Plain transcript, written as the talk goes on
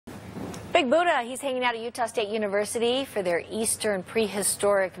Big Buddha, he's hanging out at Utah State University for their Eastern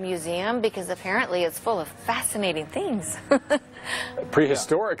Prehistoric Museum because apparently it's full of fascinating things.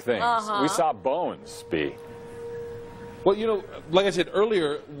 Prehistoric things. We saw bones, B. Well, you know, like I said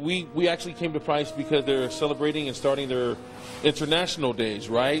earlier, we actually came to Price because they're celebrating and starting their international days,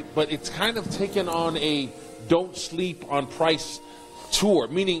 right? But it's kind of taken on a don't sleep on Price tour,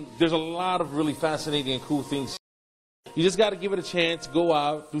 meaning there's a lot of really fascinating and cool things. You just got to give it a chance, go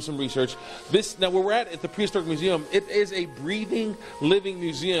out, do some research. Now where we're at the Prehistoric Museum, it is a breathing, living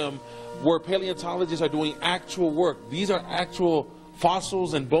museum where paleontologists are doing actual work. These are actual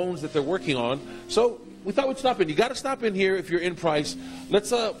fossils and bones that they're working on. So we thought we'd stop in. You got to stop in here if you're in Price.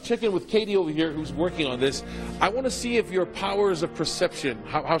 Let's check in with Katie over here, who's working on this. I want to see if your powers of perception,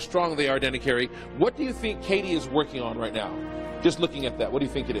 how strong they are, Danicari. What do you think Katie is working on right now? Just looking at that, what do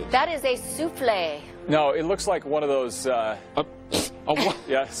you think it is? That is a souffle. No, it looks like one of those, yeah,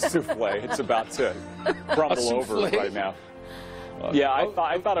 souffle. It's about to crumble over right now. Yeah,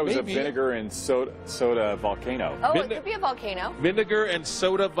 I thought it was maybe a vinegar and soda volcano. Oh, it could be a volcano. Vinegar and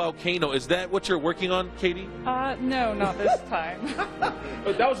soda volcano. Is that what you're working on, Katie? No, not this time.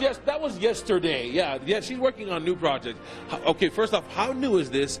 That was yesterday. Yeah, she's working on new projects. Okay, first off, how new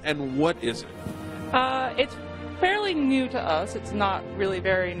is this and what is it? It's fairly new to us. It's not really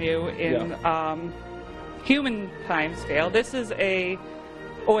very new in human time scale. This is a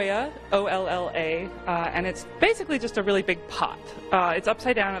Oya, O-L-L-A, and it's basically just a really big pot. It's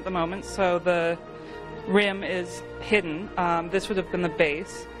upside down at the moment, so the rim is hidden. This would have been the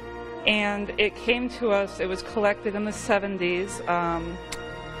base. And it came to us, it was collected in the 70s,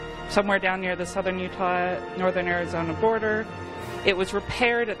 somewhere down near the southern Utah, northern Arizona border. It was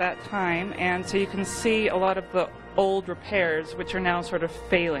repaired at that time, and so you can see a lot of the old repairs, which are now sort of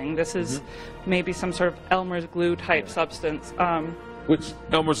failing. This is maybe some sort of Elmer's glue type substance. Which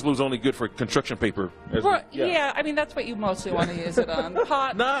Elmer's glue is only good for construction paper. Yeah, I mean, that's what you mostly want to use it on.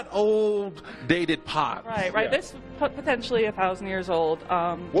 Pot. Not old, dated pot. Right. Yeah. This is potentially 1,000 years old.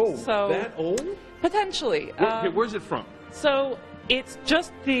 Whoa, so that old? Potentially. Where's it from? So it's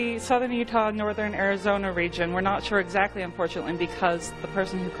just the southern Utah, northern Arizona region. We're not sure exactly, unfortunately, because the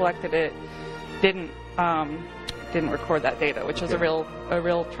person who collected it didn't record that data, which is a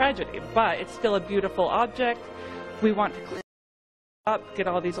real tragedy. But it's still a beautiful object. We want to clean it up, get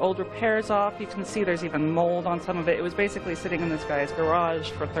all these old repairs off. You can see there's even mold on some of it. It was basically sitting in this guy's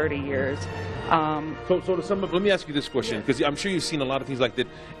garage for 30 years. So to sum up, let me ask you this question, because I'm sure you've seen a lot of things like that.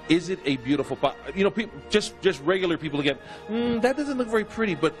 Is it a beautiful pot? You know, people, just regular people again, that doesn't look very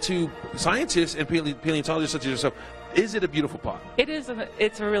pretty, but to scientists and paleontologists such as yourself, is it a beautiful pot? It is.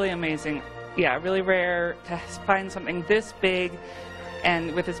 It's a really amazing, really rare to find something this big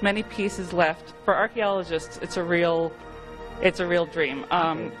and with as many pieces left. For archaeologists, it's a real dream.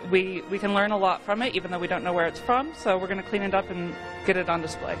 We can learn a lot from it, even though we don't know where it's from, so we're going to clean it up and get it on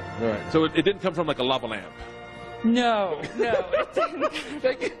display. All right. So it didn't come from like a lava lamp? No, it didn't.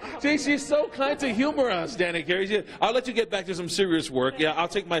 Thank you. See, she's so kind to humor us, Danicari. I'll let you get back to some serious work. Yeah, I'll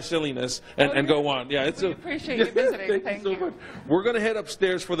take my silliness and go on. Yeah, we appreciate you visiting. Thank you so much. We're going to head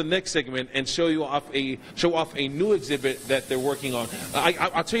upstairs for the next segment and show off a new exhibit that they're working on.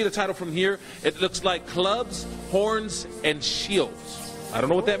 I'll tell you the title from here. It looks like Clubs, Horns, and Shields. I don't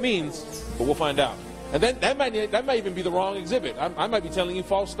know what that means, but we'll find out. And then that might even be the wrong exhibit. I might be telling you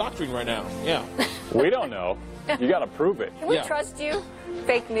false doctrine right now. Yeah. We don't know. You got to prove it. Can we trust you?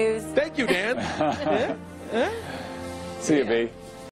 Fake news. Thank you, Dan. See you, B.